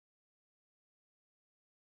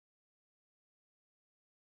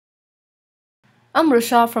I'm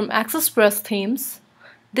Risha from AccessPress Themes.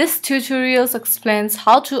 This tutorial explains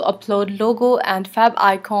how to upload logo and fab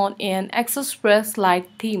icon in AccessPress Lite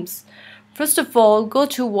themes. First of all, go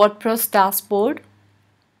to WordPress dashboard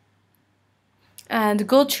and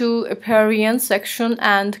go to Appearance section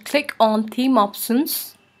and click on Theme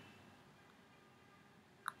Options.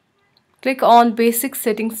 Click on Basic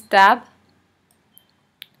Settings tab.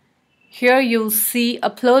 Here you'll see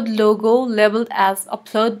Upload Logo labeled as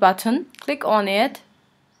Upload button. Click on it.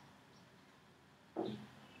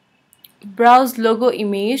 Browse logo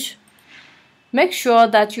image. Make sure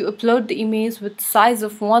that you upload the image with size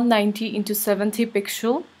of 190 into 70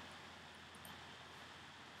 pixel.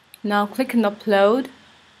 Now click on Upload.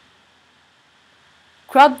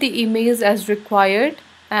 Crop the image as required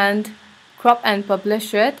and crop and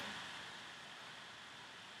publish it.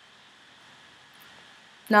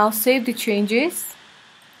 Now save the changes.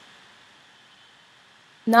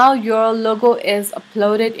 Now your logo is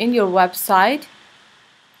uploaded in your website.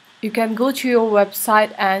 You can go to your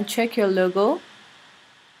website and check your logo.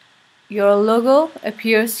 Your logo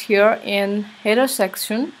appears here in header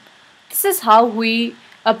section. This is how we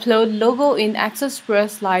upload logo in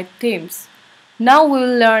AccessPress Lite themes. Now we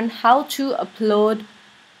will learn how to upload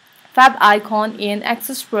fab icon in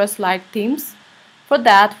AccessPress Lite themes. For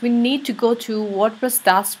that, we need to go to WordPress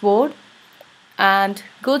dashboard and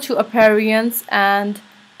go to Appearance and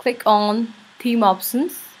click on Theme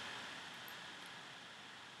Options.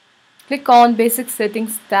 Click on Basic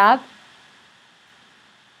Settings tab.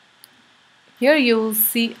 Here you will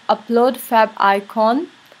see Upload Fab icon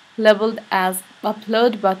labeled as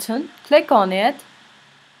Upload button. Click on it.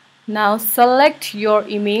 Now select your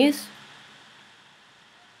image.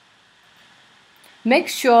 Make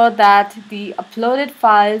sure that the uploaded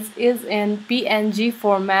files is in PNG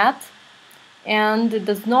format and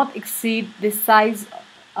does not exceed the size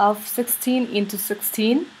of 16 into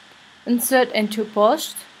 16. Insert into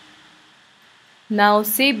post. Now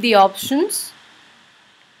save the options.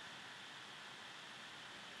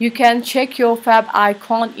 You can check your fab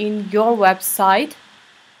icon in your website.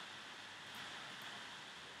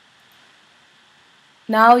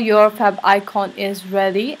 Now your fab icon is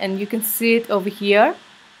ready and you can see it over here.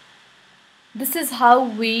 This is how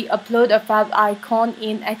we upload a fab icon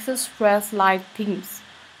in AccessPress Lite themes.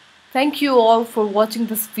 Thank you all for watching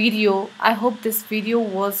this video. I hope this video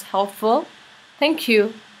was helpful. Thank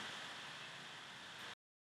you.